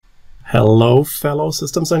Hello, fellow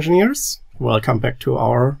systems engineers. Welcome back to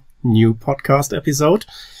our new podcast episode.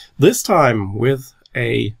 This time with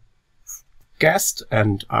a guest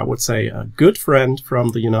and I would say a good friend from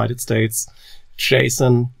the United States,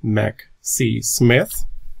 Jason C. Smith.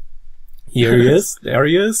 Here he is. There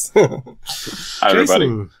he is. Hi, everybody.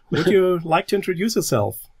 Jason, would you like to introduce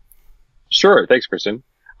yourself? Sure. Thanks, Christian.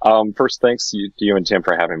 First, thanks to you and Tim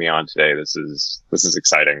for having me on today. This is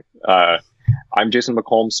exciting. I'm Jason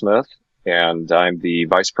Smith, and I'm the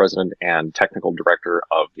Vice President and Technical Director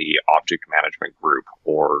of the Object Management Group,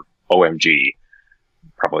 or OMG,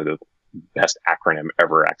 probably the best acronym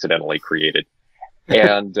ever accidentally created.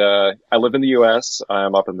 And I live in the U.S.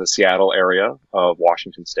 I'm up in the Seattle area of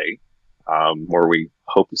Washington State, where we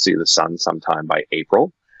hope to see the sun sometime by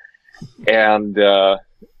April. And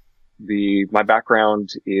my background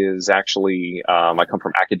is actually I come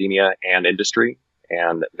from academia and industry.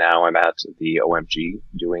 And now I'm at the OMG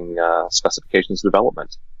doing specifications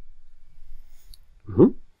development.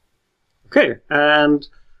 Mm-hmm. Okay, and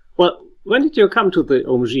well, when did you come to the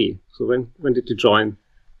OMG? So when did you join?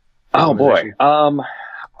 Oh boy,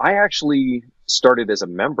 I actually started as a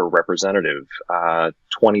member representative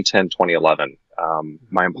 2010, 2011.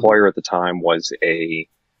 My employer at the time was a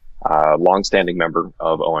longstanding member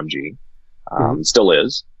of OMG, still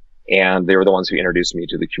is. And they were the ones who introduced me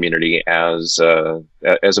to the community as a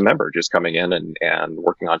member, just coming in and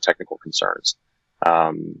working on technical concerns.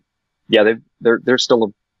 They're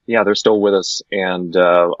still with us, and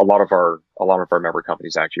a lot of our member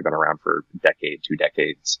companies actually been around for a decade, 2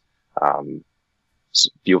 decades. A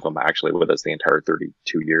few of them actually with us the entire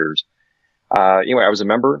 32 years. Anyway, I was a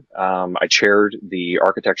member. I chaired the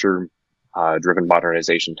architecture driven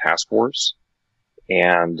modernization task force,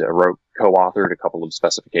 and co-authored a couple of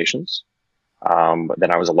specifications.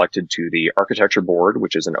 Then I was elected to the architecture board,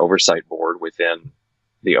 which is an oversight board within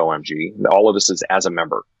the OMG. All of this is as a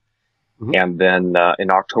member. Mm-hmm. And then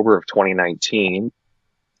in October of 2019,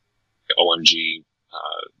 the OMG,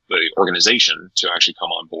 the organization, to actually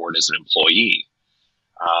come on board as an employee.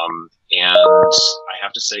 And I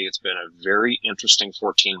have to say it's been a very interesting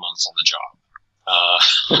 14 months on the job.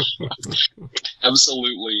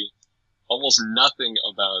 Absolutely. Almost nothing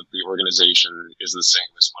about the organization is the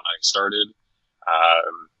same as when I started.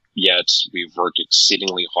 Yet we've worked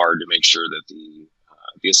exceedingly hard to make sure that the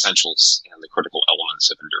essentials and the critical elements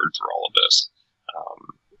have endured through all of this.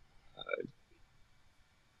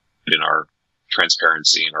 In our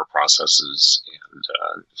transparency in our processes and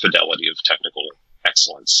fidelity of technical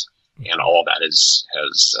excellence, and all of that has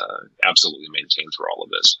absolutely maintained through all of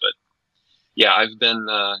this. But yeah, I've been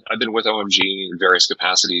with OMG in various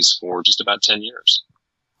capacities for just about 10 years.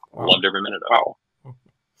 Wow. Loved every minute of it.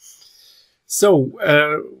 So,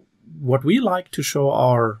 what we like to show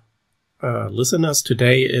our listeners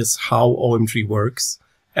today is how OMG works.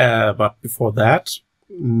 But before that,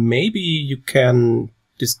 maybe you can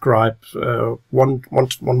describe one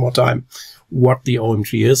more time what the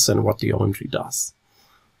OMG is and what the OMG does.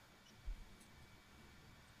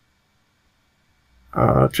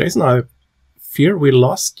 Jason, I fear we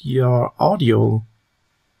lost your audio.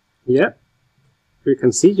 Yeah, we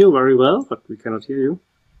can see you very well, but we cannot hear you.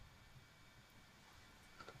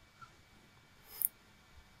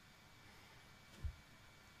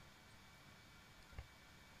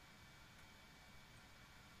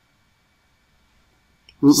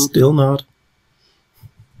 Still not.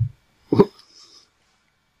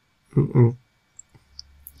 Mm-mm.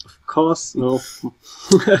 Of course, no.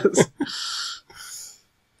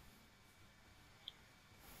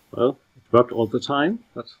 Well, it worked all the time,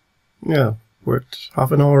 but... Yeah, worked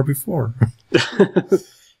half an hour before.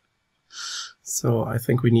 So I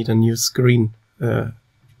think we need a new screen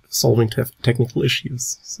solving technical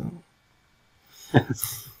issues. So.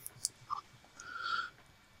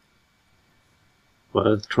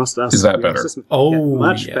 Well, trust us. Is that better? Oh,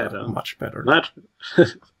 much better. Much better. Much.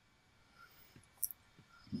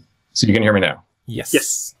 So you can hear me now? Yes.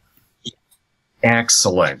 Yes.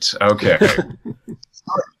 Excellent. Okay.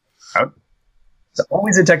 It's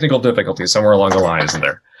always a technical difficulty somewhere along the line, isn't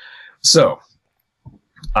there? So,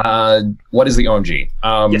 what is the OMG?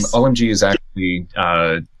 Yes. OMG is actually,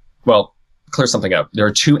 clear something up. There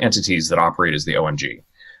are 2 entities that operate as the OMG,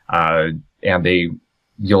 and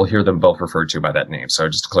you'll hear them both referred to by that name. So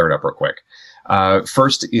just to clear it up real quick.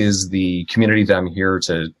 First is the community that I'm here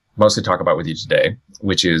to mostly talk about with you today,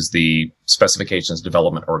 which is the Specifications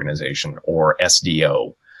Development Organization, or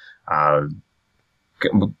SDO.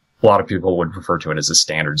 A lot of people would refer to it as a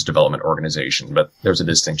standards development organization, but there's a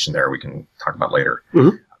distinction there we can talk about later.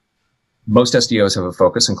 Mm-hmm. Most SDOs have a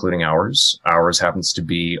focus, including ours. Ours happens to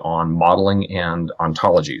be on modeling and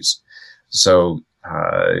ontologies. So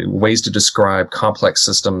ways to describe complex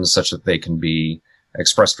systems such that they can be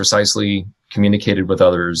expressed precisely, communicated with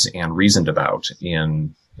others, and reasoned about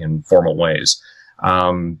in formal ways.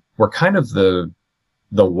 We're kind of the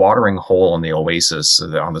watering hole in the oasis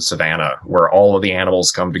on the savannah where all of the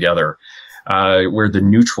animals come together. We're the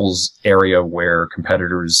neutrals area where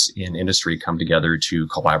competitors in industry come together to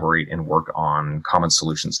collaborate and work on common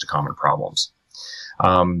solutions to common problems.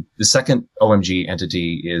 The second OMG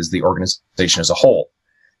entity is the organization as a whole.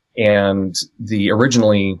 And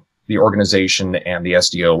originally, the organization and the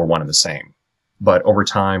SDO were one and the same. But over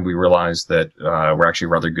time, we realized that we're actually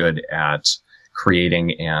rather good at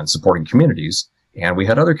creating and supporting communities. And we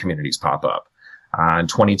had other communities pop up. In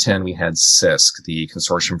 2010, we had CISC, the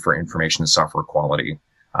Consortium for Information and Software Quality.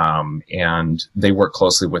 And they work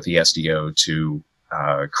closely with the SDO to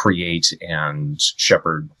create and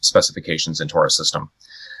shepherd specifications into our system.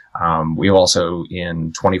 We also,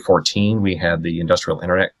 in 2014, we had the Industrial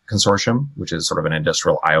Internet Consortium, which is sort of an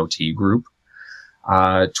industrial IoT group.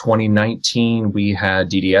 2019, we had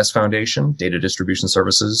DDS Foundation, Data Distribution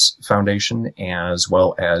Services Foundation, as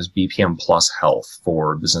well as BPM Plus Health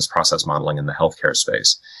for business process modeling in the healthcare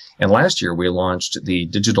space. And last year, we launched the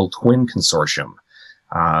Digital Twin Consortium,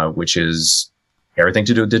 which is everything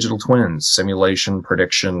to do with digital twins, simulation,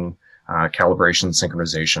 prediction, calibration,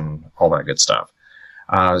 synchronization, all that good stuff.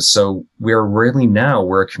 So we're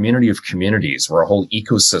a community of communities. We're a whole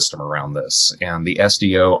ecosystem around this. And the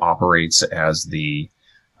SDO operates as the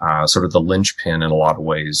sort of the linchpin in a lot of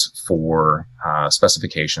ways for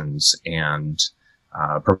specifications and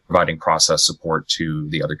providing process support to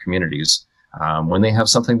the other communities when they have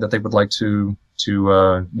something that they would like to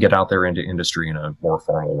get out there into industry in a more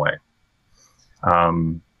formal way.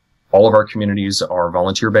 All of our communities are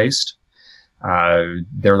volunteer-based.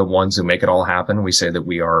 They're the ones who make it all happen. We say that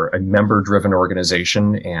we are a member-driven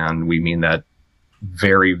organization, and we mean that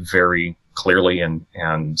very, very clearly and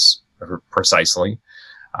precisely.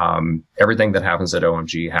 Everything that happens at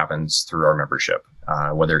OMG happens through our membership,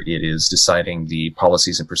 whether it is deciding the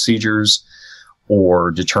policies and procedures or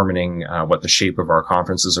determining what the shape of our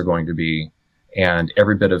conferences are going to be. And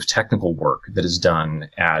every bit of technical work that is done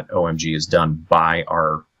at OMG is done by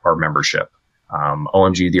our membership.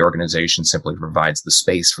 OMG, the organization, simply provides the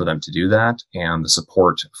space for them to do that and the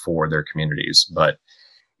support for their communities. But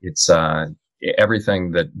it's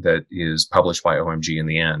everything that is published by OMG in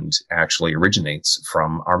the end actually originates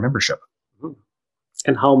from our membership.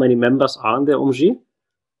 And how many members are in the OMG?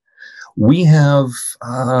 We have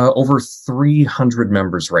over 300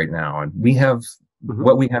 members right now, and we have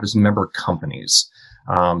what we have is member companies.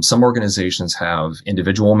 Some organizations have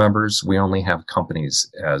individual members. We only have companies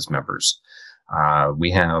as members.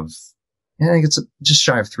 We have, I think it's just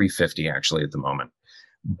shy of 350 actually at the moment,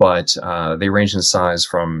 but they range in size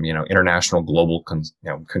from international global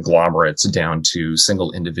conglomerates down to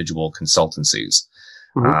single individual consultancies,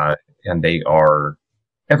 and they are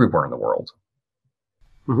everywhere in the world.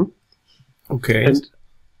 Okay, and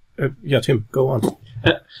yeah, Tim, go on.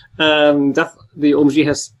 The OMG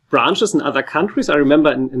has branches in other countries. I remember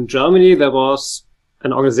in Germany there was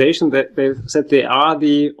an organization that they said they are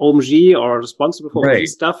the OMG or responsible for OMG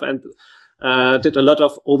stuff, and did a lot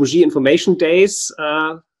of OMG information days,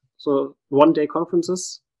 so one-day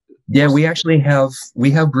conferences. Yeah, we actually have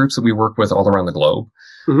groups that we work with all around the globe.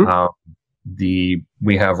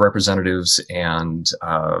 We have representatives and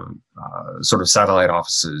sort of satellite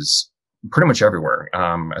offices pretty much everywhere.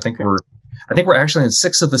 I think we're actually in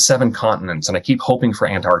 6 of the 7 continents, and I keep hoping for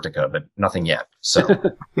Antarctica, but nothing yet. So.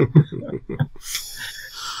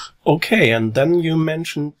 Okay, and then you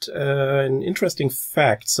mentioned an interesting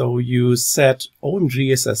fact. So you said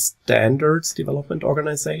OMG is a standards development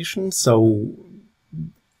organization. So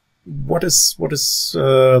what is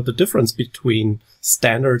the difference between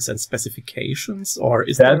standards and specifications, or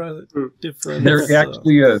is there a difference? There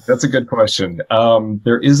actually is. That's a good question.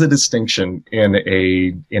 There is a distinction in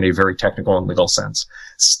a very technical and legal sense.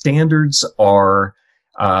 Standards are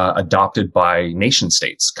adopted by nation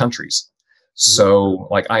states, countries. So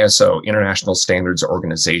like ISO, International Standards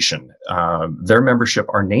Organization, their membership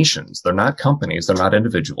are nations. They're not companies. They're not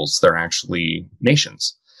individuals. They're actually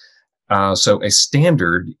nations. So a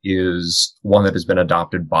standard is one that has been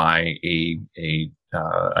adopted by a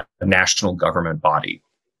national government body.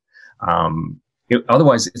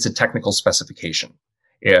 Otherwise, it's a technical specification.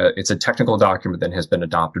 It's a technical document that has been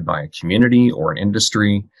adopted by a community or an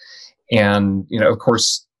industry. And, of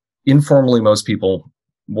course, informally, most people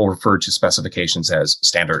will refer to specifications as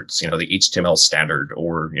standards, the HTML standard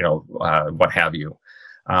or, what have you.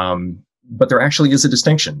 But there actually is a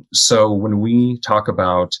distinction. So when we talk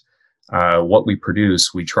about what we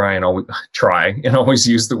produce, we try and always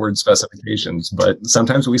use the word specifications, but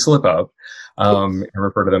sometimes we slip up and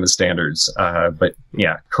refer to them as standards. But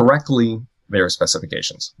yeah, correctly, they are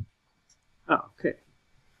specifications. Oh, okay.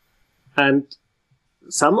 And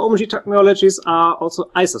some OMG technologies are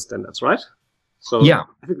also ISO standards, right? So yeah,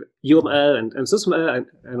 I think UML and SysML,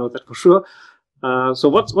 I know that for sure. So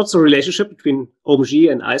what's the relationship between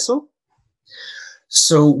OMG and ISO?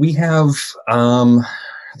 So we have, I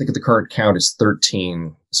think at the current count is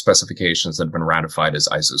 13 specifications that have been ratified as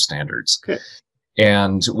ISO standards. Okay.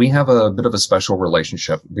 And we have a bit of a special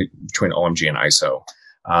relationship between OMG and ISO.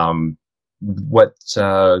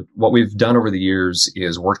 What we've done over the years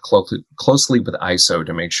is work closely with ISO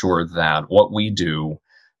to make sure that what we do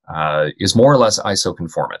is more or less ISO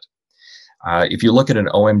conformant. If you look at an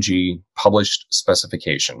OMG published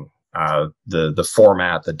specification, the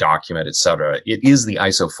format, the document, etc., it is the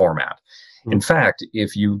ISO format. In fact,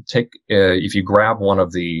 if you grab one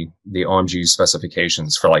of the OMG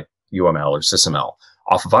specifications for like UML or SysML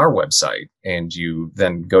off of our website, and you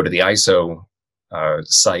then go to the ISO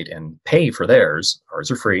site and pay for theirs, ours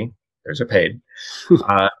are free, theirs are paid.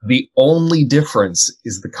 The only difference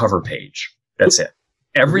is the cover page. That's it.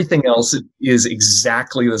 Everything else is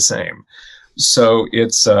exactly the same. So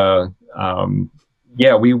it's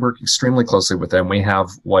we work extremely closely with them. We have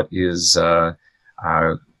what is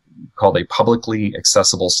called a publicly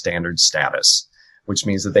accessible standard status, which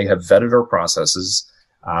means that they have vetted our processes.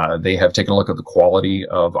 They have taken a look at the quality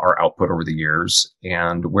of our output over the years,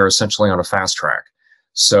 and we're essentially on a fast track.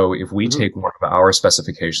 So if we take one of our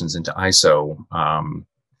specifications into ISO,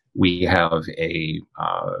 we have a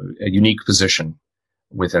unique position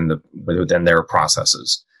within their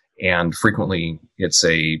processes. And frequently it's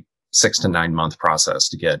a 6 to 9 month process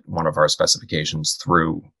to get one of our specifications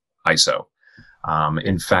through ISO.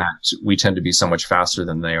 In fact, we tend to be so much faster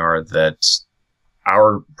than they are that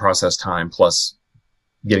our process time plus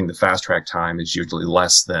getting the fast track time is usually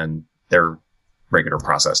less than their regular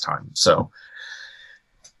process time. So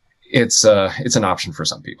it's an option for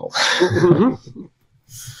some people.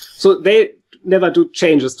 So they never do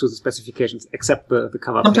changes to the specifications except the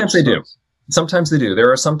cover. Sometimes they do. Sometimes they do.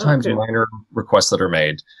 There are sometimes minor requests that are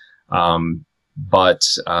made. But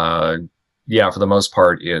for the most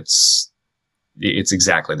part, it's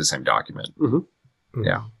exactly the same document.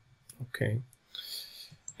 Yeah. Okay.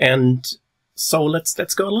 And so let's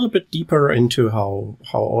go a little bit deeper into how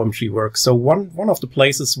OMG works. So one of the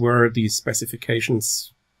places where these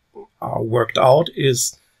specifications are worked out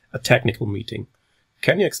is a technical meeting.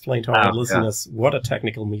 Can you explain to our listeners what a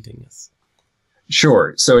technical meeting is?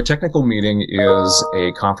 Sure. So a technical meeting is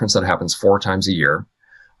a conference that happens 4 times a year.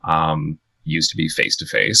 Used to be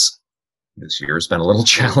face-to-face. This year has been a little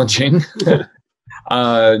challenging.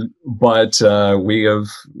 But we have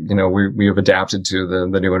adapted to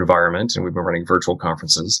the new environment, and we've been running virtual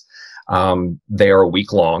conferences. They are a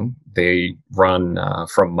week long. They run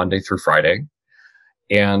from Monday through Friday.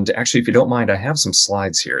 And actually, if you don't mind, I have some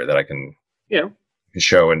slides here that I can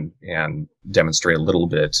show and demonstrate a little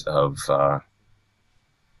bit of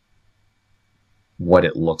what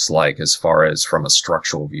it looks like as far as from a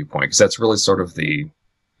structural viewpoint, because that's really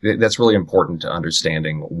that's really important to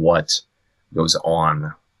understanding what goes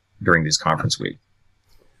on during these conference week.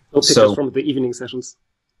 No pictures from the evening sessions.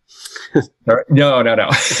 No.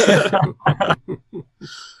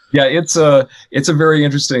 Yeah, it's a very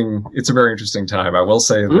interesting time. I will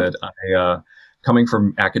say that I coming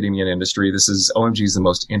from academia and industry, OMG is the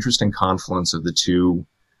most interesting confluence of the two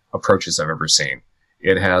approaches I've ever seen.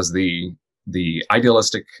 It has the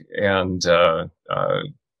idealistic and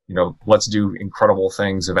let's do incredible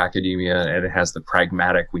things of academia, and it has the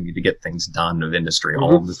pragmatic, we need to get things done of industry,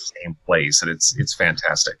 all in the same place, and it's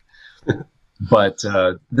fantastic. But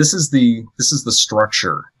this is the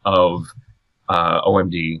structure of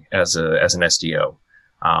OMD as an SDO.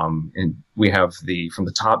 And we have from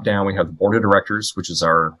the top down, we have the board of directors, which is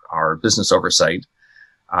our business oversight.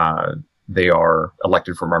 They are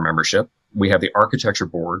elected from our membership. We have the architecture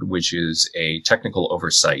board, which is a technical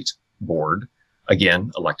oversight board, again,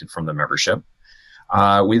 elected from the membership.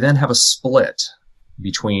 We then have a split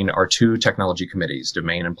between our 2 technology committees,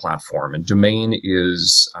 domain and platform. And domain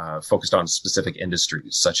is focused on specific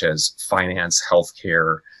industries such as finance,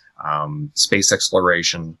 healthcare, space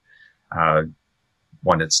exploration,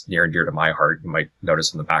 one that's near and dear to my heart, you might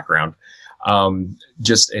notice in the background.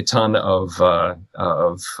 Just a ton of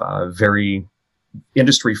very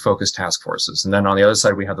industry-focused task forces. And then on the other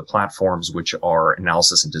side, we have the platforms, which are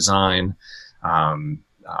analysis and design,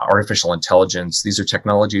 artificial intelligence. These are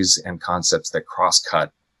technologies and concepts that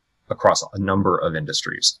cross-cut across a number of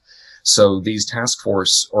industries. So these task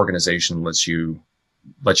force organization lets you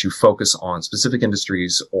focus on specific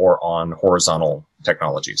industries or on horizontal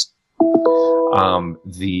technologies.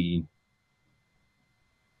 The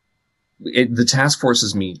task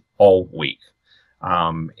forces meet all week,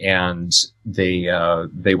 and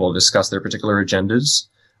they will discuss their particular agendas.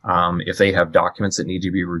 If they have documents that need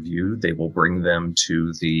to be reviewed, they will bring them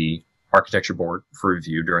to the architecture board for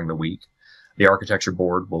review during the week. The architecture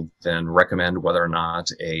board will then recommend whether or not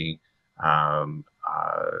a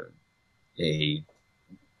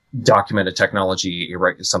documented technology,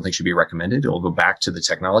 something should be recommended. It will go back to the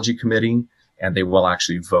technology committee, and they will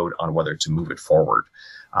actually vote on whether to move it forward.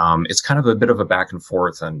 It's kind of a bit of a back and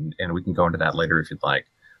forth, and we can go into that later if you'd like.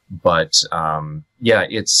 But yeah,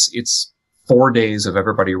 it's 4 days of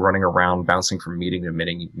everybody running around, bouncing from meeting to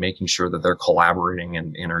meeting, making sure that they're collaborating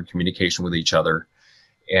and are in communication with each other.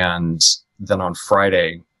 And then on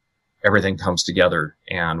Friday, everything comes together,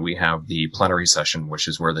 and we have the plenary session, which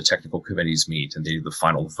is where the technical committees meet and they do the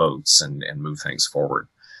final votes and move things forward.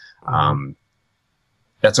 Mm-hmm.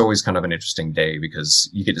 That's always kind of an interesting day because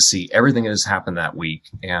you get to see everything that has happened that week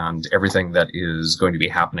and everything that is going to be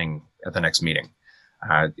happening at the next meeting.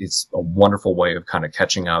 It's a wonderful way of kind of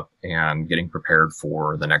catching up and getting prepared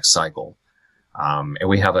for the next cycle. And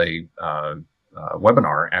we have a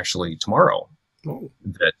webinar actually tomorrow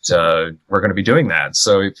that we're going to be doing that.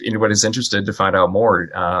 So if anybody's interested to find out more,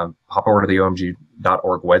 hop over to the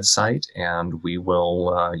omg.org website, and we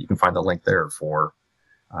will. You can find the link there for.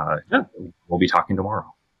 We'll be talking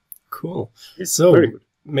tomorrow. Cool. So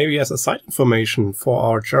maybe as a side information for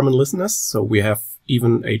our German listeners, so we have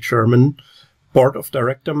even a German board of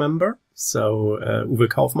director member. So Uwe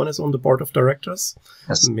Kaufmann is on the board of directors.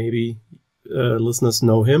 Yes. Maybe listeners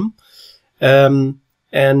know him.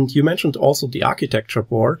 And you mentioned also the architecture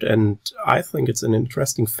board, and I think it's an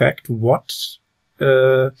interesting fact what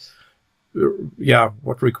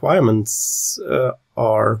requirements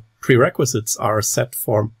prerequisites are set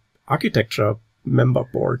for architecture member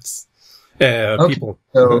boards, people.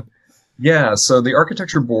 So the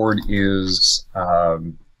architecture board is,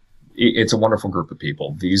 it's a wonderful group of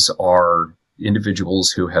people. These are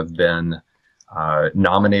individuals who have been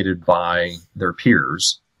nominated by their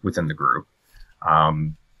peers within the group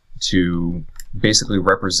to basically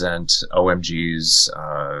represent OMG's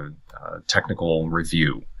technical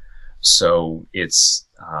review. So it's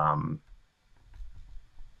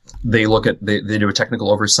they do a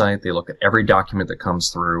technical oversight. They look at every document that comes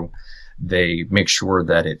through. They make sure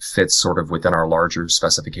that it fits sort of within our larger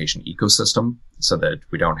specification ecosystem so that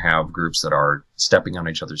we don't have groups that are stepping on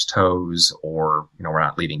each other's toes or, we're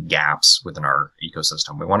not leaving gaps within our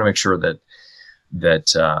ecosystem. We want to make sure that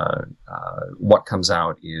what comes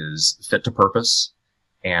out is fit to purpose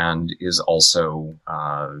and is also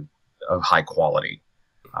of high quality.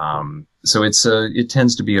 So it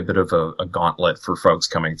tends to be a bit of a gauntlet for folks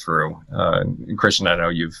coming through. Christian, I know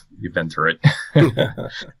you've been through it.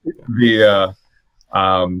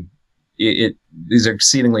 These are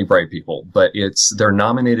exceedingly bright people, but they're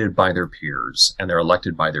nominated by their peers and they're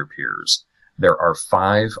elected by their peers. There are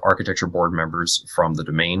 5 architecture board members from the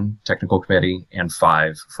domain technical committee and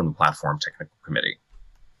 5 from the platform technical committee.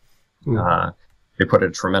 Mm. They put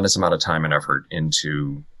a tremendous amount of time and effort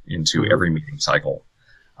into every meeting cycle.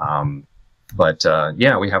 But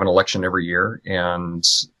we have an election every year, and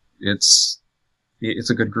it's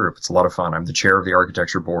a good group. It's a lot of fun. I'm the chair of the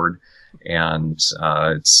architecture board, and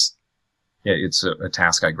it's a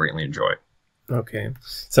task I greatly enjoy. Okay.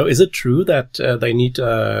 So is it true that they need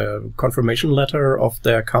a confirmation letter of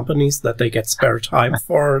their companies that they get spare time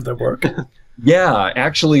for the work? Yeah,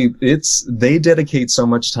 actually, they dedicate so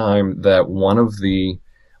much time that one of the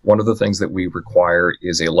things that we require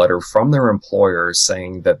is a letter from their employer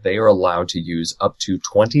saying that they are allowed to use up to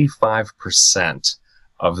 25%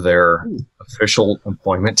 of their official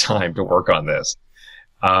employment time to work on this.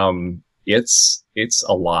 It's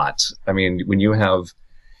a lot. I mean, when you have,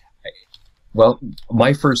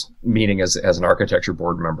 my first meeting as an architecture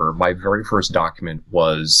board member, my very first document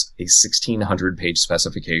was a 1,600-page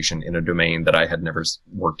specification in a domain that I had never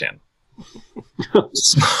worked in.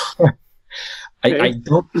 I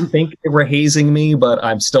don't think they were hazing me, but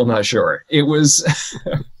I'm still not sure. It was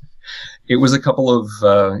a couple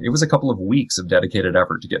of weeks of dedicated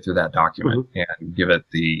effort to get through that document and give it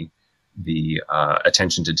the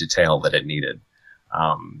attention to detail that it needed.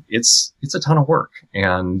 It's a ton of work,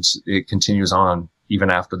 and it continues on even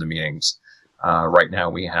after the meetings. Right now,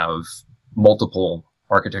 we have multiple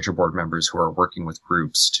architecture board members who are working with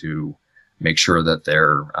groups to make sure that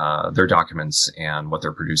their documents and what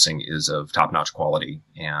they're producing is of top-notch quality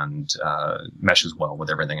and meshes well with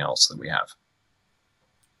everything else that we have.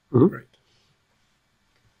 Great.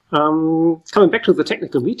 Coming back to the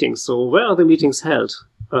technical meetings. So where are the meetings held?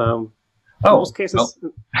 Most cases,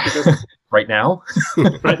 right now.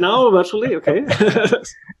 Right now, virtually. Okay.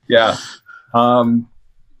 Yeah.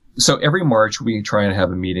 So every March we try and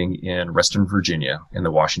have a meeting in Reston, Virginia, in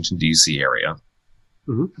the Washington D.C. area,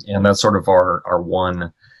 and that's sort of our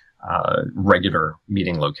one regular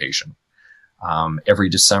meeting location. Every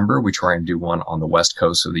December we try and do one on the west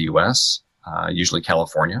coast of the U.S., usually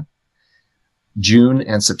California. June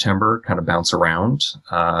and September kind of bounce around.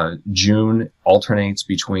 June alternates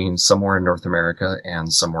between somewhere in North America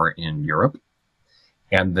and somewhere in Europe.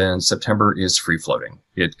 And then September is free floating.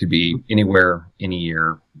 It could be anywhere, any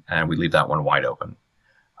year, and we leave that one wide open.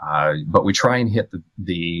 But we try and hit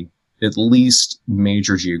the at least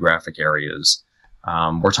major geographic areas.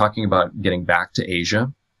 We're talking about getting back to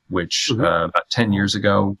Asia, which about 10 years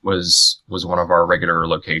ago was one of our regular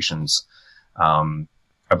locations.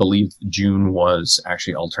 I believe June was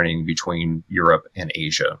actually alternating between Europe and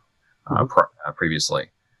Asia previously.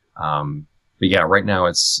 But yeah, right now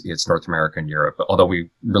it's North America and Europe, although we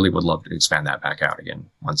really would love to expand that back out again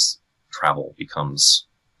once travel becomes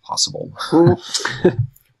possible.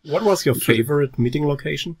 What was your favorite meeting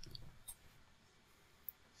location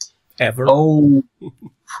ever? Oh,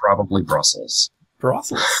 probably Brussels.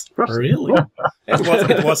 Brussels? Really?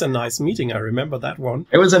 It was a nice meeting. I remember that one.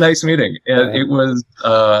 It was a nice meeting. It was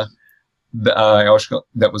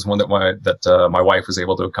that was one that my wife was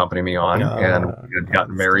able to accompany me on, and we had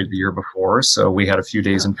gotten married the year before, so we had a few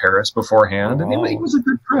days in Paris beforehand, and it was a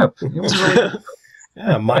good trip. It was really good.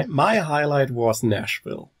 Yeah, my highlight was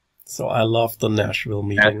Nashville. So I loved the Nashville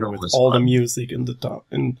meeting with all fun. The music in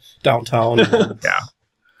in downtown. Yeah,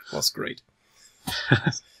 it was great.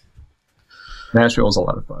 Nashville was a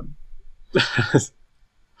lot of fun.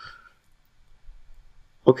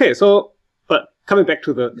 Okay, so but coming back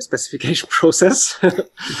to the specification process,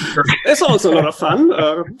 it's also a lot of fun.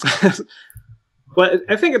 Well,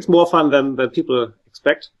 I think it's more fun than people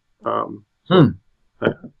expect. I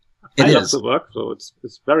love the work, so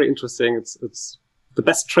it's very interesting. It's the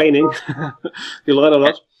best training. You learn a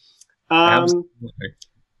lot. Absolutely.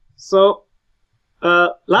 So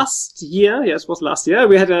last year, yes, it was last year,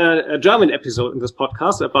 we had a German episode in this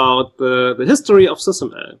podcast about the history of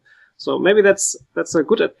SysML. So maybe that's a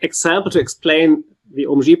good example to explain the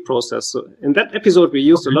OMG process. So in that episode, we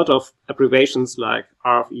used a lot of abbreviations like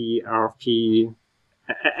RFE, RFP,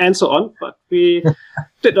 and so on, but we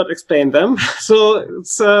did not explain them. So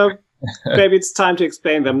it's maybe it's time to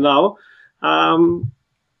explain them now.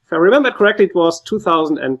 If I remember correctly, it was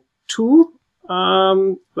 2002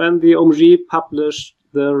 when the OMG published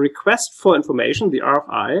the request for information, the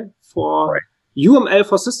RFI, for UML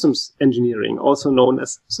for systems engineering, also known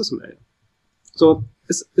as SysML. So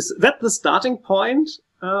is that the starting point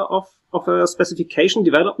of a specification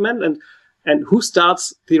development, and who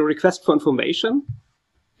starts the request for information?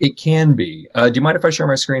 It can be. Do you mind if I share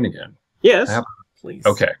my screen again? Yes, please.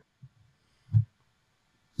 Okay.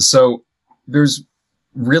 So there's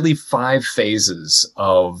really 5 phases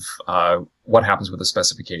of what happens with a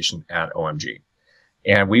specification at OMG.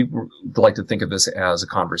 And we like to think of this as a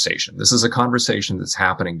conversation. This is a conversation that's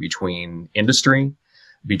happening between industry,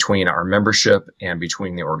 between our membership, and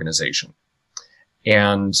between the organization.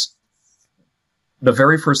 And the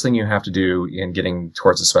very first thing you have to do in getting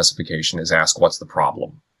towards a specification is ask, what's the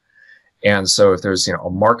problem? And so if there's, a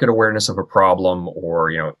market awareness of a problem,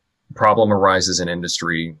 or, problem arises in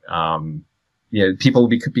industry, people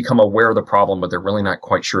become aware of the problem, but they're really not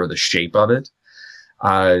quite sure of the shape of it.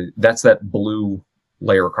 That's that blue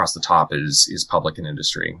layer across the top is public and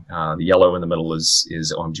industry. The yellow in the middle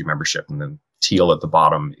is OMG membership, and the teal at the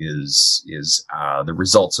bottom is the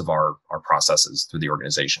results of our processes through the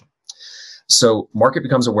organization. So market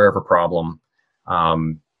becomes aware of a problem.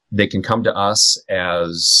 They can come to us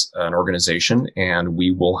as an organization, and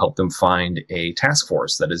we will help them find a task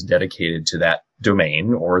force that is dedicated to that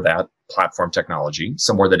domain or that platform technology,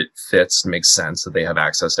 somewhere that it fits, makes sense, that they have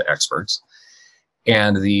access to experts.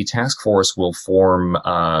 And the task force will form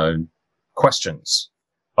questions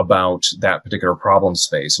about that particular problem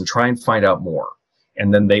space and try and find out more.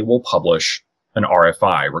 And then they will publish an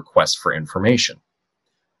RFI, request for information.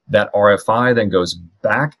 That RFI then goes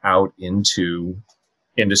back out into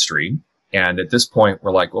industry. And at this point,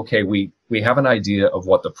 we're like, okay, we have an idea of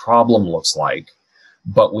what the problem looks like,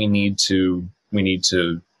 but we need to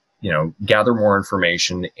gather more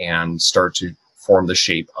information and start to form the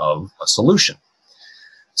shape of a solution.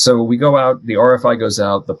 So we go out, the RFI goes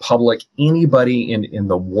out, the public, anybody in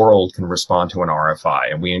the world can respond to an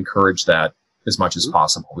RFI, and we encourage that as much as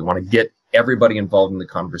possible. We want to get everybody involved in the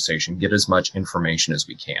conversation get as much information as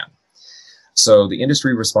we can. So the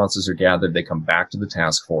industry responses are gathered, they come back to the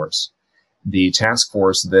task force. The task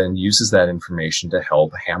force then uses that information to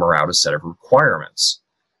help hammer out a set of requirements.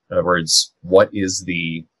 In other words, what is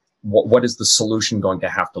the solution going to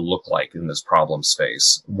have to look like in this problem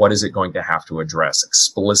space? What is it going to have to address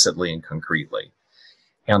explicitly and concretely?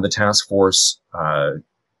 And the task force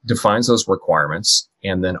defines those requirements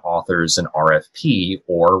and then authors an RFP,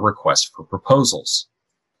 or request for proposals.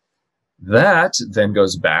 That then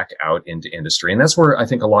goes back out into industry. And that's where I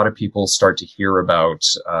think a lot of people start to hear about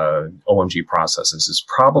OMG processes, is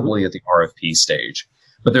probably at the RFP stage.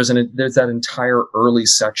 But there's that entire early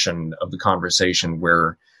section of the conversation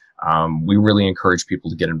where we really encourage people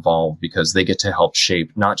to get involved, because they get to help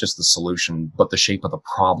shape not just the solution, but the shape of the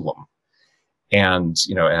problem. And,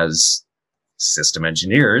 as system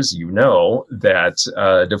engineers,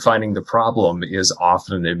 that defining the problem is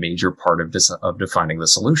often a major part of defining the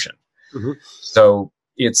solution. Mm-hmm. So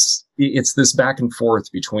it's this back and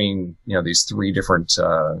forth between these three different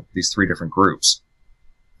groups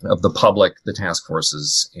of the public, the task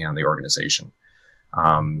forces, and the organization.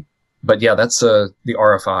 But yeah, that's the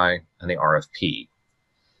RFI and the RFP.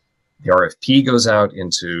 The RFP goes out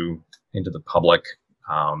into the public.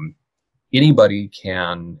 Anybody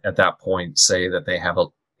can at that point say that they have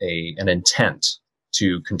an intent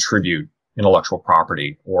to contribute intellectual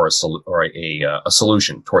property or a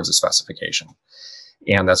solution towards a specification.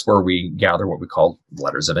 And that's where we gather what we call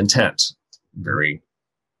letters of intent, very,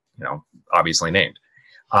 obviously named.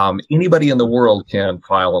 Anybody in the world can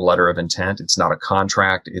file a letter of intent. It's not a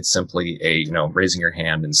contract. It's simply raising your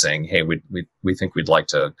hand and saying, hey, we think we'd like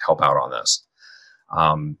to help out on this.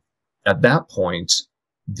 At that point,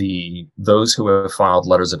 those who have filed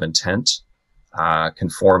letters of intent can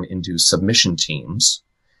form into submission teams.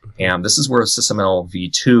 And this is where SysML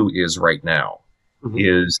v2 is right now,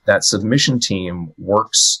 is that submission team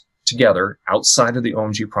works together outside of the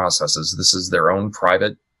OMG processes. This is their own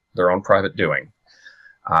private doing.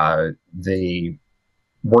 They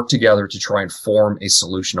work together to try and form a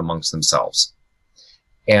solution amongst themselves.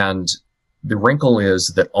 And the wrinkle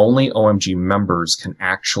is that only OMG members can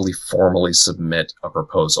actually formally submit a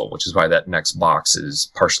proposal, which is why that next box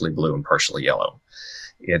is partially blue and partially yellow.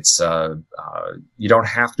 It's you don't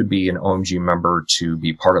have to be an OMG member to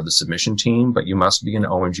be part of the submission team, but you must be an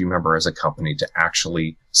OMG member as a company to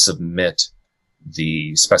actually submit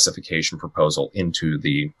the specification proposal into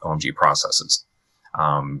the OMG processes.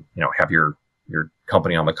 Have your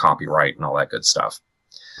company on the copyright and all that good stuff.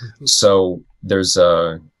 Mm-hmm. So there's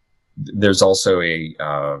also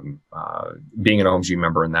being an OMG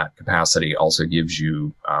member in that capacity also gives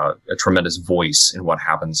you a tremendous voice in what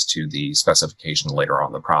happens to the specification later on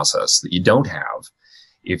in the process that you don't have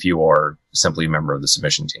if you are simply a member of the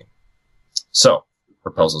submission team. So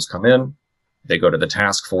proposals come in, they go to the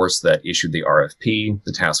task force that issued the RFP.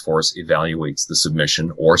 The task force evaluates the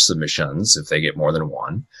submission or submissions if they get more than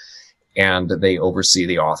one, and they oversee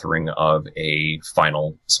the authoring of a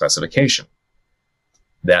final specification.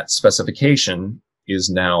 That specification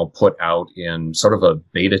is now put out in sort of a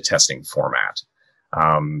beta testing format.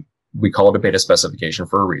 We call it a beta specification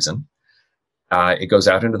for a reason. It goes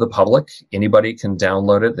out into the public. Anybody can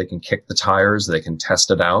download it. They can kick the tires. They can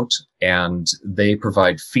test it out. And they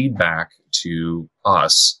provide feedback to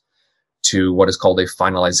us, to what is called a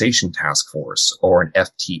finalization task force, or an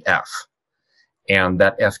FTF. And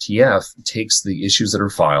that FTF takes the issues that are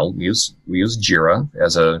filed. We use Jira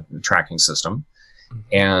as a tracking system.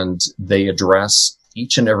 And they address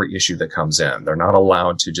each and every issue that comes in. They're not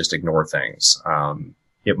allowed to just ignore things.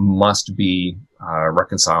 It must be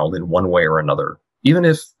reconciled in one way or another. Even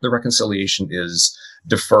if the reconciliation is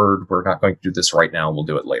deferred, we're not going to do this right now, we'll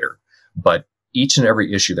do it later. But each and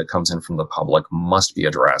every issue that comes in from the public must be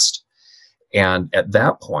addressed. And at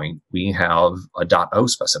that point, we have a .0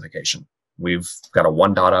 specification. We've got a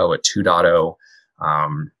 1.0, a 2.0,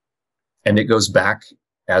 and it goes back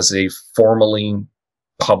as a formally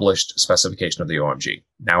published specification of the OMG.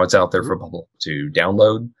 Now it's out there for people to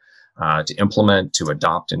download, to implement, to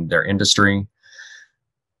adopt in their industry.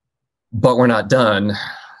 But we're not done,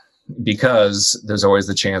 because there's always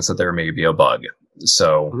the chance that there may be a bug.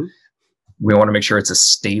 So we want to make sure it's a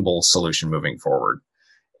stable solution moving forward.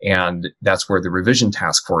 And that's where the revision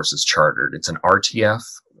task force is chartered. It's an RTF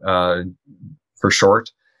for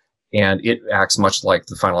short. And it acts much like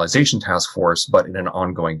the finalization task force, but in an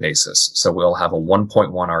ongoing basis. So we'll have a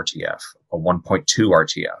 1.1 RTF, a 1.2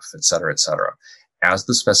 RTF, et cetera, et cetera. As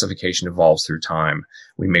the specification evolves through time,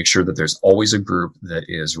 we make sure that there's always a group that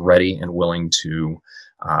is ready and willing to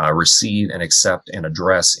receive and accept and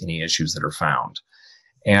address any issues that are found.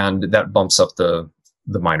 and that bumps up the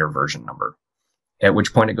minor version number, at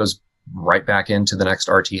which point it goes right back into the next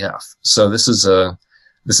RTF. So this is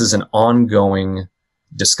an ongoing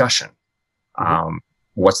discussion.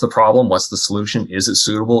 What's the problem? What's the solution? Is it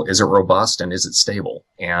suitable? Is it robust? And is it stable?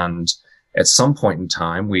 And at some point in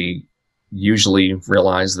time, we usually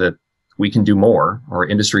realize that we can do more, or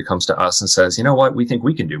industry comes to us and says, you know what, we think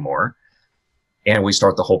we can do more. And we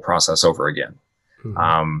start the whole process over again.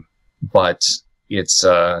 But it's,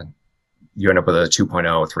 you end up with a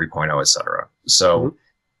 2.0, 3.0, et cetera. So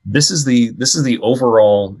this is the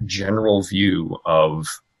overall general view of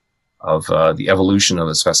the evolution of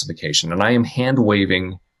the specification. And I am hand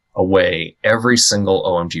waving away every single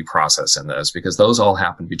OMG process in this, because those all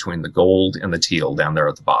happen between the gold and the teal down there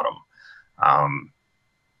at the bottom.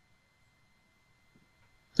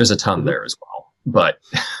 There's a ton there as well, but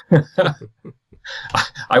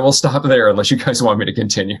I will stop there unless you guys want me to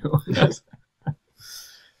continue.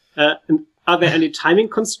 And are there any timing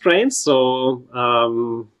constraints?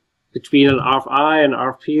 So between an RFI and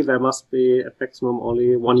RFP, there must be at maximum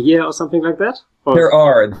only 1 year or something like that?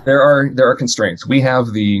 Or there are constraints. We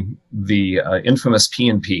have the infamous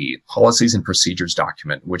P&P, Policies and Procedures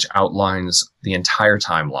document, which outlines the entire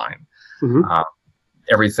timeline.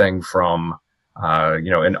 Everything from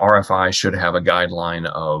an RFI should have a guideline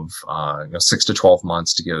of 6 to 12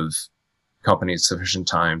 months to give companies sufficient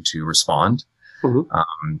time to respond.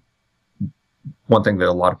 One thing that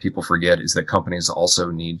a lot of people forget is that companies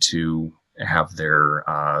also need to have their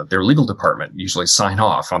legal department usually sign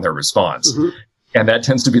off on their response, and that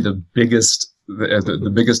tends to be the biggest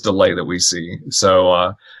delay that we see.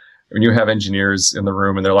 So when you have engineers in the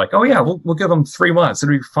room and they're like, "Oh yeah, we'll give them 3 months;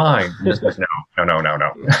 it'll be fine." I'm just like, no.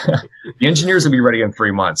 The engineers will be ready in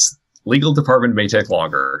 3 months. Legal department may take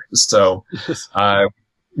longer. So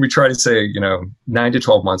we try to say 9 to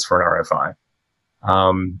 12 months for an RFI.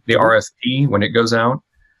 The RFP, when it goes out,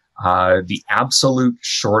 the absolute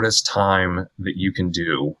shortest time that you can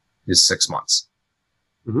do is 6 months.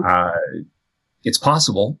 It's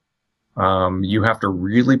possible. You have to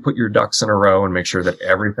really put your ducks in a row and make sure that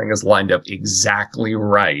everything is lined up exactly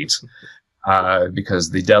right,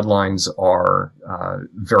 because the deadlines are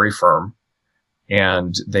very firm,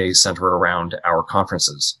 and they center around our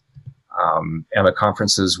conferences. And the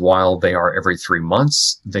conferences, while they are every 3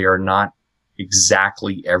 months, they are not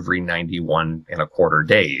exactly every 91 and a quarter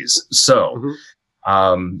days. So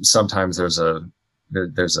sometimes there'll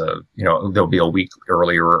be a week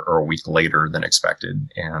earlier or a week later than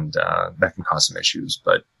expected, and that can cause some issues.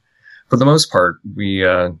 But for the most part, we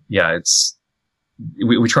try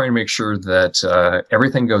and make sure that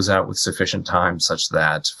everything goes out with sufficient time, such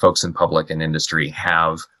that folks in public and industry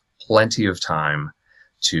have plenty of time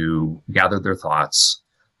to gather their thoughts,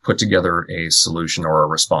 put together a solution or a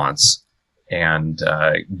response, and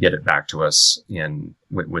get it back to us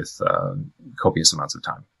with copious amounts of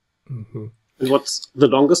time. And what's the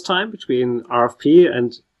longest time between RFP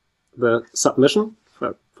and the submission?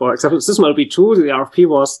 For example, SysMLB2, the RFP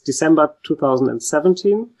was December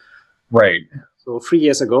 2017. Right. So 3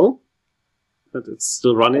 years ago, but it's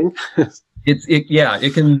still running.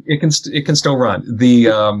 It can still run.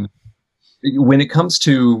 When it comes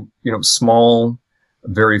to small,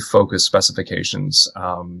 very focused specifications,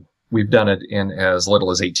 we've done it in as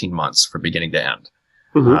little as 18 months from beginning to end.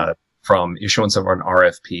 From issuance of an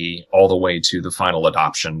RFP all the way to the final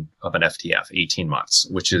adoption of an FTF, 18 months,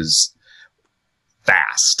 which is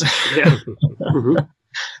fast. Yeah.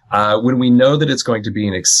 When we know that it's going to be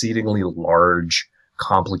an exceedingly large,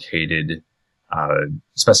 complicated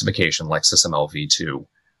specification like SysML v2,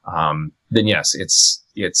 then yes,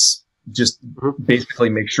 it's just basically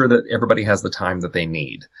make sure that everybody has the time that they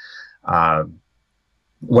need.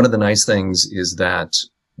 One of the nice things is that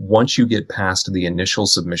once you get past the initial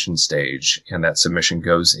submission stage and that submission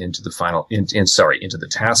goes into the into the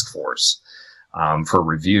task force for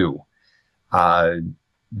review,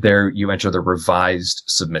 there you enter the revised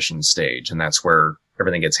submission stage, and that's where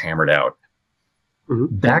everything gets hammered out.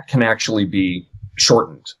 That can actually be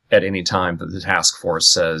shortened at any time that the task force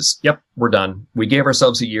says, "Yep, we're done. We gave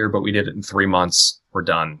ourselves a year, but we did it in 3 months. We're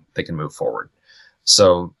done." They can move forward.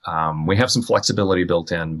 So we have some flexibility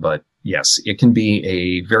built in, but yes, it can be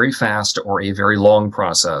a very fast or a very long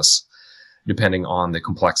process, depending on the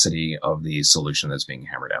complexity of the solution that's being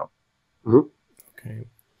hammered out. Okay.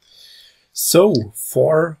 So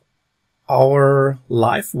for our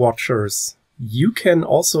live watchers, you can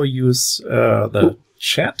also use the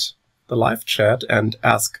live chat, and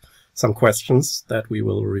ask some questions that we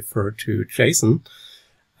will refer to Jason,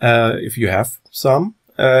 if you have some.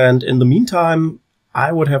 And in the meantime,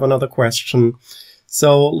 I would have another question.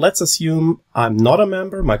 So let's assume I'm not a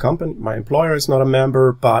member, my employer is not a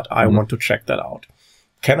member, but I want to check that out.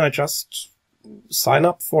 Can I just sign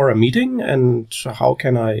up for a meeting, and how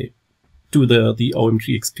can I do the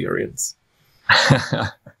OMG experience?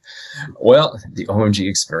 Well, the OMG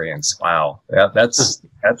experience. Wow. That's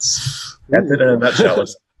it in a nutshell.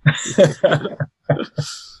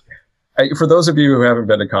 For those of you who haven't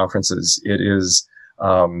been to conferences,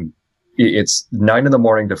 it's 9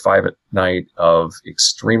 a.m. to 5 p.m. of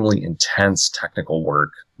extremely intense technical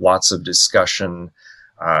work, lots of discussion,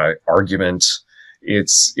 argument.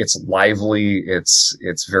 It's lively.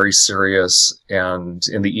 It's very serious. And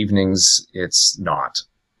in the evenings, it's not.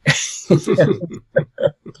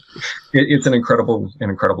 It's an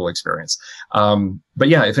incredible experience. But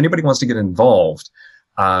yeah, if anybody wants to get involved,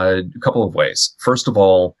 a couple of ways. First of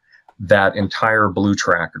all, that entire blue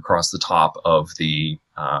track across the top of the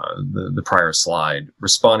prior slide,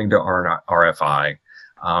 responding to RFI,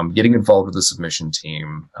 getting involved with the submission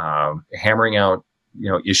team, hammering out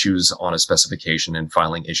issues on a specification and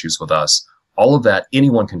filing issues with us. All of that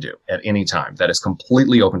anyone can do at any time. That is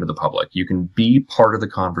completely open to the public. You can be part of the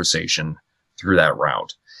conversation through that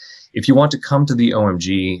route. If you want to come to the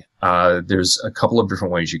OMG, there's a couple of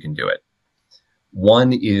different ways you can do it.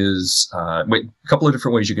 One is a couple of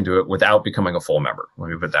different ways you can do it without becoming a full member. Let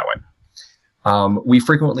me put it that way. We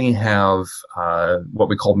frequently have what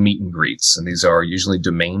we call meet and greets, and these are usually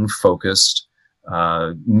domain-focused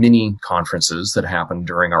mini conferences that happen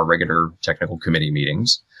during our regular technical committee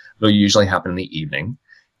meetings. They'll usually happen in the evening,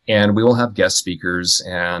 and we will have guest speakers,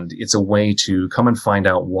 and it's a way to come and find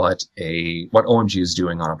out what OMG is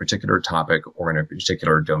doing on a particular topic or in a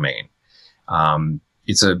particular domain.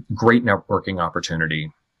 It's a great networking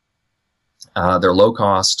opportunity. They're low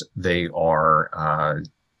cost. They are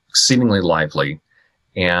seemingly lively,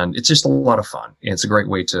 and it's just a lot of fun. It's a great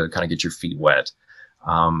way to kind of get your feet wet.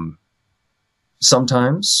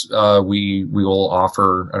 Sometimes we will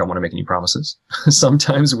offer, I don't want to make any promises.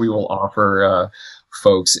 Sometimes we will offer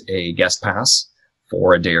folks a guest pass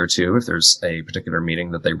for a day or two if there's a particular meeting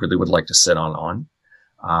that they really would like to sit on.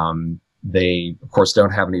 They, of course, don't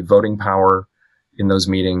have any voting power in those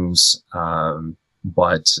meetings,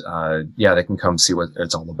 but they can come see what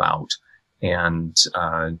it's all about and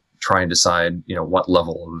try and decide, what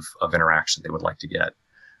level of interaction they would like to get.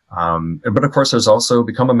 But of course, there's also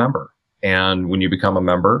become a member. And when you become a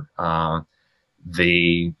member,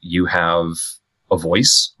 you have a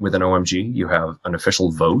voice within OMG. You have an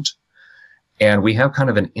official vote. And we have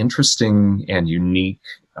kind of an interesting and unique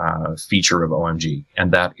feature of OMG.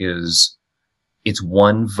 And that is, it's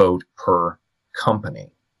one vote per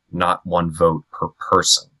company, not one vote per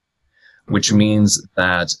person, which means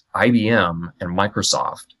that IBM and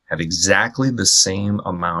Microsoft have exactly the same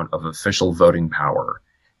amount of official voting power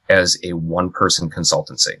as a one-person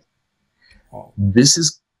consultancy. This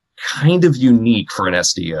is kind of unique for an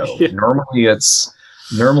SDO. Yeah.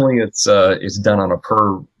 Normally it's done on a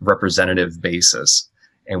per representative basis,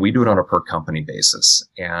 and we do it on a per company basis.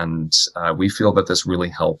 And we feel that this really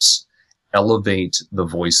helps elevate the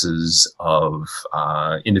voices of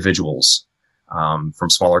individuals from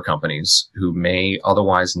smaller companies who may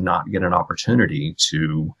otherwise not get an opportunity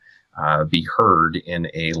to be heard in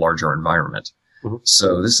a larger environment. Mm-hmm.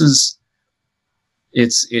 So this is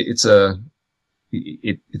it's a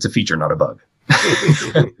feature, not a bug.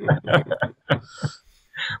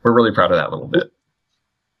 We're really proud of that little bit.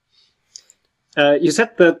 You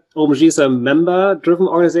said that OMG is a member-driven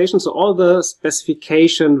organization, so all the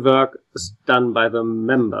specification work is done by the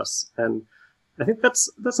members. And I think that's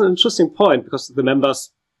an interesting point, because the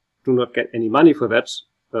members do not get any money for that.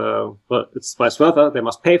 But it's vice versa. They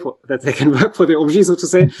must pay for that. They can work for the OMG, so to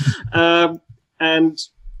say.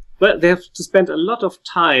 But they have to spend a lot of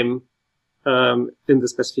time in the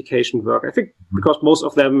specification work. I think because most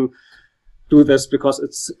of them do this because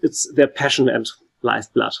it's their passion and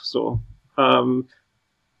lifeblood. So,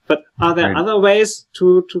 but are there other ways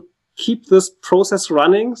to keep this process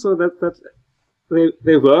running so that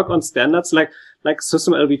they work on standards like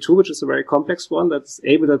System LV2, which is a very complex one that's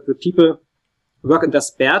able that the people work in their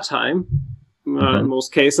spare time in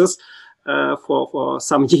most cases for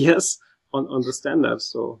some years on the standards.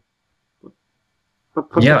 So, what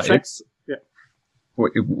attracts?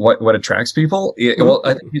 What attracts people? Well,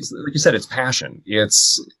 I think it's, like you said, it's passion.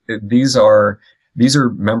 These are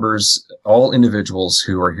members, all individuals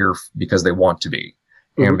who are here because they want to be,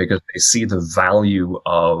 and because they see the value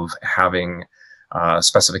of having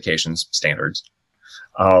specifications, standards.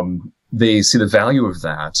 They see the value of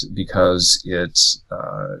that because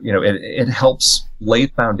it helps lay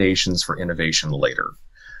foundations for innovation later.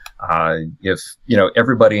 If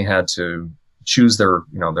everybody had to choose their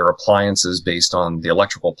appliances based on the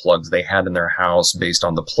electrical plugs they had in their house, based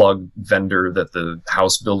on the plug vendor that the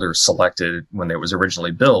house builder selected when it was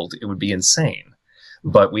originally built, it would be insane.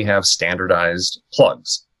 But we have standardized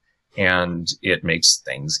plugs, and it makes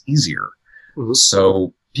things easier. Mm-hmm.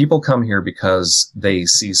 So people come here because they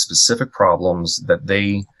see specific problems that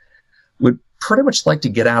they would pretty much like to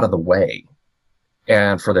get out of the way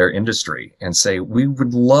and for their industry, and say, we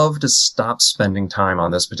would love to stop spending time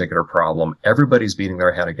on this particular problem. Everybody's beating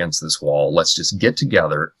their head against this wall. Let's just get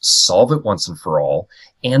together, solve it once and for all,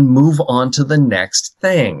 and move on to the next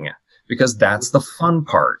thing, because that's the fun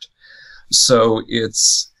part. So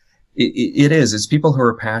it's people who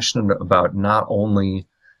are passionate about not only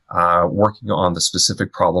working on the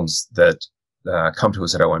specific problems that come to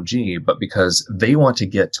us at OMG, but because they want to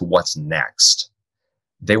get to what's next.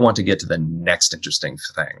 They want to get to the next interesting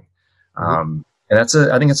thing. And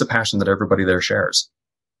I think it's a passion that everybody there shares.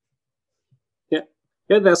 Yeah,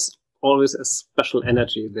 there's always a special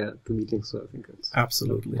energy there at the meeting, so I think it's...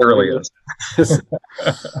 Absolutely. It really is.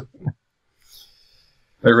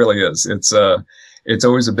 It really is. It's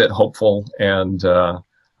always a bit hopeful, and I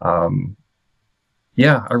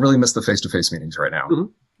really miss the face-to-face meetings right now. Mm-hmm.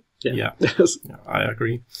 Yeah, I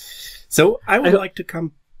agree. So I would like to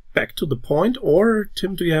come back to the point, or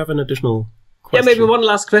Tim, do you have an additional question? Yeah, maybe one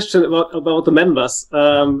last question about the members.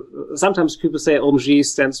 Sometimes people say OMG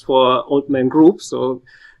stands for Old Man Group, so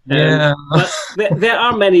but there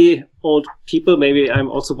are many old people. Maybe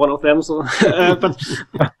I'm also one of them. So, but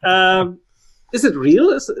is it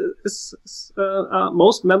real? Is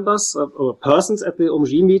most members or persons at the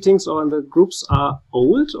OMG meetings or in the groups are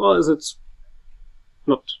old, or is it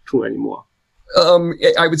not true anymore?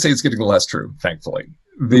 I would say it's getting less true, thankfully.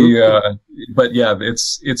 But yeah,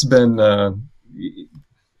 it's been an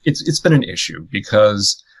issue,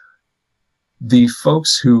 because the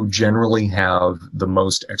folks who generally have the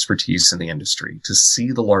most expertise in the industry to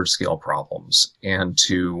see the large scale problems and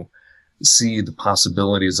to see the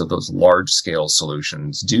possibilities of those large scale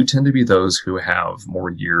solutions do tend to be those who have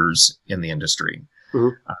more years in the industry.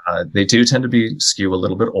 Mm-hmm. They do tend to skew a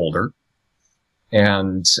little bit older,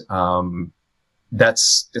 and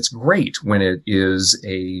it's great when it is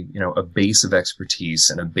a base of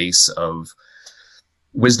expertise and a base of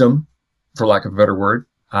wisdom, for lack of a better word.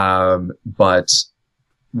 But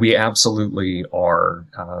we absolutely are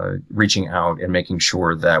reaching out and making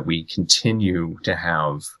sure that we continue to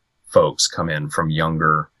have folks come in from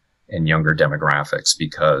younger and younger demographics,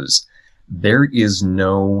 because there's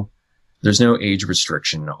no age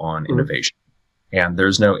restriction on innovation, and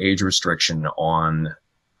there's no age restriction on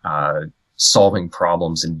solving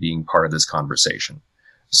problems and being part of this conversation.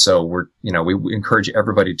 So we encourage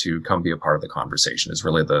everybody to come be a part of the conversation is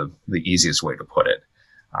really the easiest way to put it.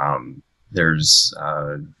 There's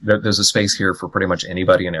a space here for pretty much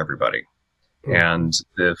anybody and everybody. And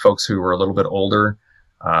the folks who are a little bit older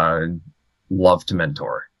love to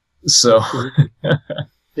mentor. So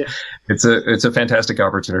it's a fantastic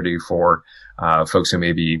opportunity for folks who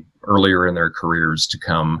may be earlier in their careers to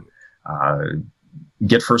come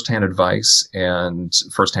get firsthand advice and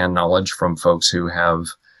firsthand knowledge from folks who have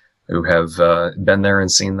been there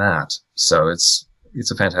and seen that. So it's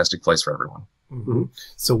a fantastic place for everyone. Mm-hmm.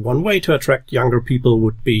 So one way to attract younger people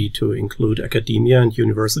would be to include academia and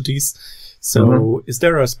universities. So is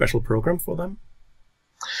there a special program for them?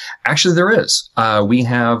 Actually, there is. We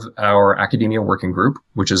have our academia working group,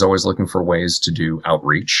 which is always looking for ways to do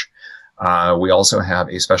outreach. We also have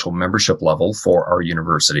a special membership level for our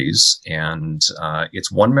universities, and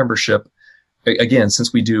it's one membership. Again,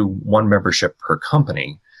 since we do one membership per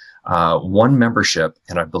company, one membership,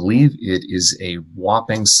 and I believe it is a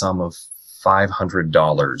whopping sum of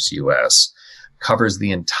 $500 US, covers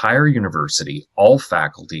the entire university, all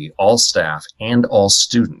faculty, all staff, and all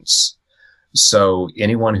students. So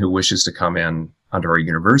anyone who wishes to come in under a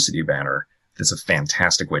university banner, that's a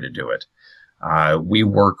fantastic way to do it. We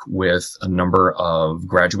work with a number of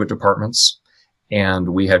graduate departments, and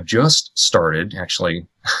we have just started, actually,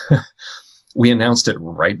 we announced it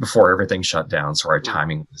right before everything shut down, so our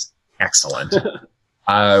timing was excellent.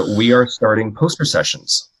 We are starting poster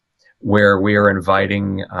sessions where we are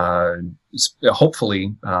inviting,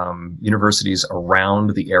 hopefully, universities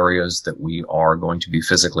around the areas that we are going to be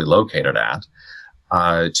physically located at,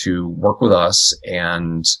 to work with us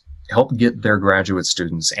and help get their graduate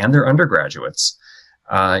students and their undergraduates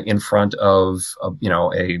in front of a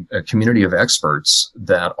community of experts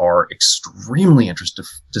that are extremely interested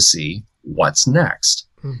to see what's next.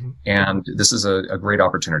 Mm-hmm. And this is a great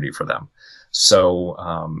opportunity for them. So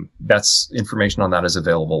that's information on that is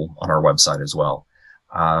available on our website as well.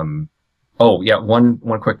 Oh, yeah. One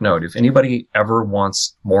quick note. If anybody ever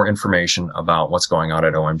wants more information about what's going on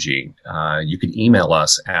at OMG, you can email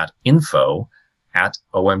us at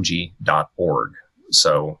info@omg.org.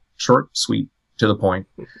 So short, sweet, to the point.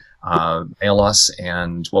 Mail us,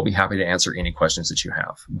 and we'll be happy to answer any questions that you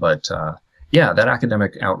have. But yeah, that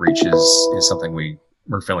academic outreach is something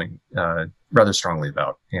we're feeling rather strongly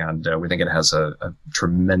about, and we think it has a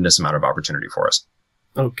tremendous amount of opportunity for us.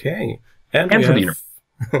 Okay, and for the university.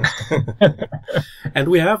 And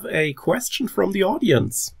we have a question from the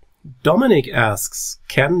audience. Dominic asks,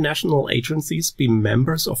 can national agencies be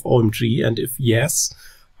members of OMG? And if yes,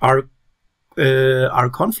 are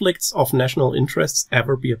conflicts of national interests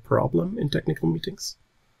ever be a problem in technical meetings?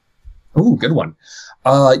 Oh, good one.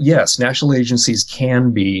 Yes, national agencies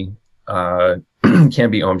can be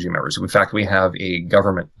OMG members. In fact, we have a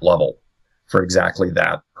government level for exactly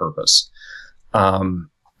that purpose.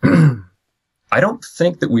 I don't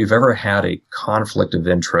think that we've ever had a conflict of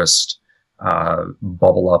interest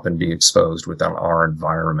bubble up and be exposed within our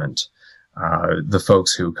environment. The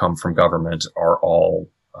folks who come from government are all,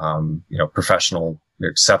 professional.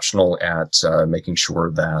 They're exceptional at making sure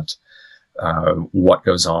that what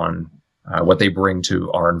goes on, what they bring to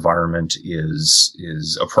our environment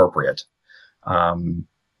is appropriate. No,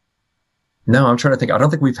 I'm trying to think. I don't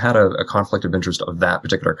think we've had a conflict of interest of that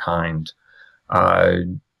particular kind.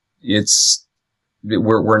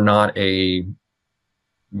 We're not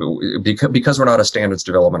because we're not a standards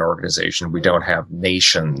development organization. We don't have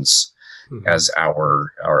nations as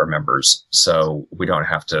our members, so we don't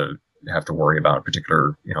have to worry about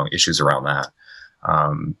particular issues around that.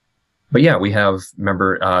 But yeah, we have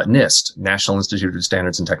member NIST, National Institute of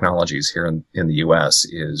Standards and Technologies, here in the U.S.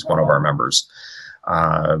 is one of our members.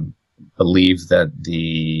 Believe that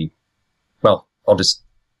I'll just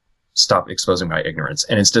stop exposing my ignorance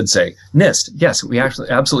and instead say NIST. Yes, we actually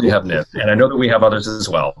absolutely have NIST, and I know that we have others as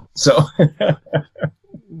well. So,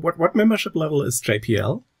 what membership level is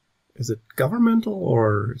JPL? Is it governmental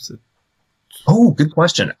or is it? Oh, good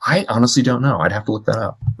question. I honestly don't know. I'd have to look that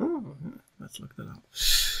up. Oh, let's look that up.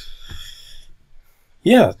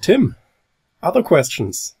 Yeah, Tim. Other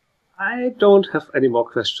questions? I don't have any more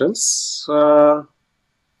questions. So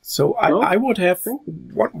I would have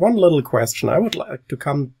one little question. I would like to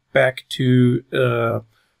come back to the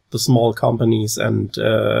small companies and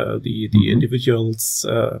the individuals,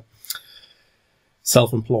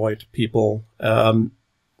 self-employed people.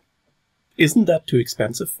 Isn't that too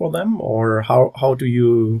expensive for them, or how do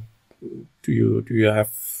you have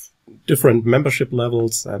different membership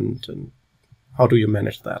levels and how do you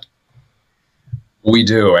manage that? We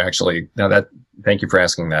do, actually. Now thank you for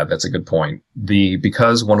asking that. That's a good point.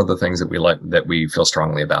 Because one of the things that we feel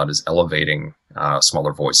strongly about is elevating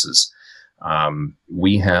smaller voices.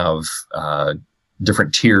 We have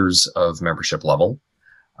different tiers of membership level.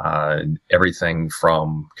 Everything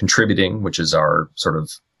from contributing, which is our sort of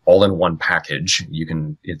all-in-one package.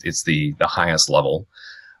 It's the highest level.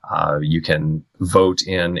 You can vote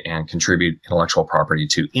in and contribute intellectual property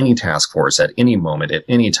to any task force at any moment, at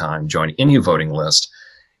any time, join any voting list.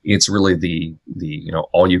 It's really the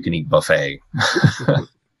all-you-can-eat buffet.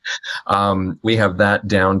 We have that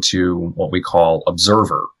down to what we call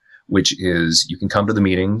observer, which is you can come to the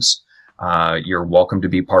meetings. You're welcome to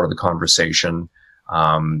be part of the conversation.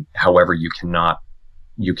 However, you cannot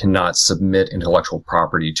submit intellectual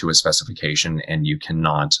property to a specification, and you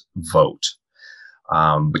cannot vote.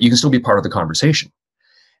 But you can still be part of the conversation,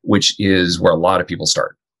 which is where a lot of people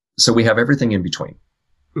start. So we have everything in between.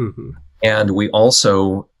 Mm-hmm. And we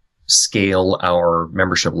also scale our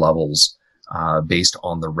membership levels based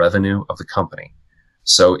on the revenue of the company.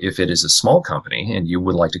 So if it is a small company and you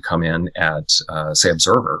would like to come in at, say,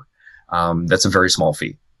 Observer, that's a very small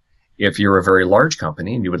fee. If you're a very large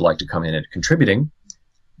company and you would like to come in at contributing,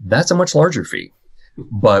 that's a much larger fee.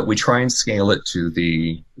 But we try and scale it to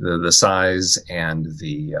the size and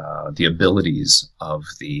the abilities of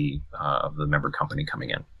the member company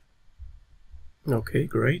coming in. Okay,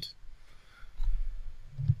 great.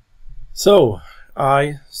 So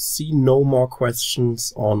I see no more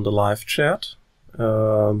questions on the live chat.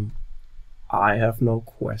 I have no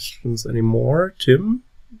questions anymore. Tim,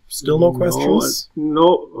 still no questions?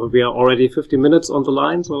 No, we are already 50 minutes on the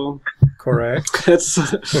line, so. Correct.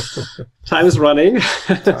 Time is running.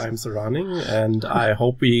 Time's running, and I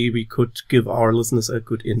hope we could give our listeners a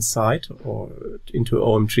good insight into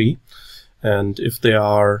OMG. And if there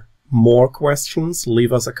are more questions,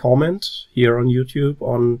 leave us a comment here on YouTube,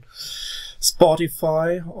 on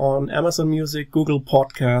Spotify, on Amazon Music, Google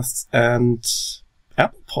Podcasts, and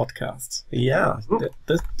Apple Podcasts. Yeah,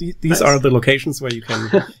 these are the locations where you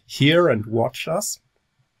can hear and watch us.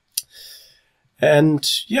 And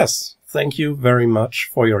yes, thank you very much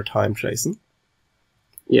for your time, Jason.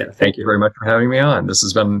 Yeah, thank you very much for having me on. This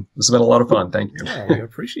has been a lot of fun. Thank you. Yeah, we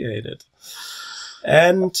appreciate it.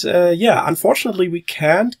 And unfortunately, we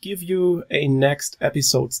can't give you a next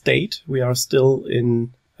episode's date. We are still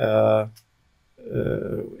in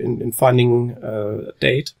finding a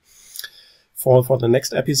date for the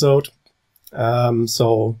next episode.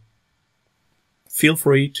 So feel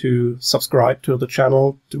free to subscribe to the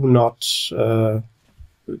channel. Do not so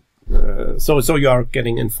you are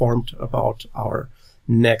getting informed about our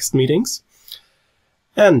next meetings.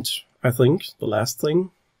 And I think the last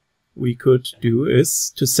thing we could do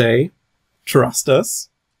is to say, trust us.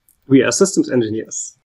 We are systems engineers.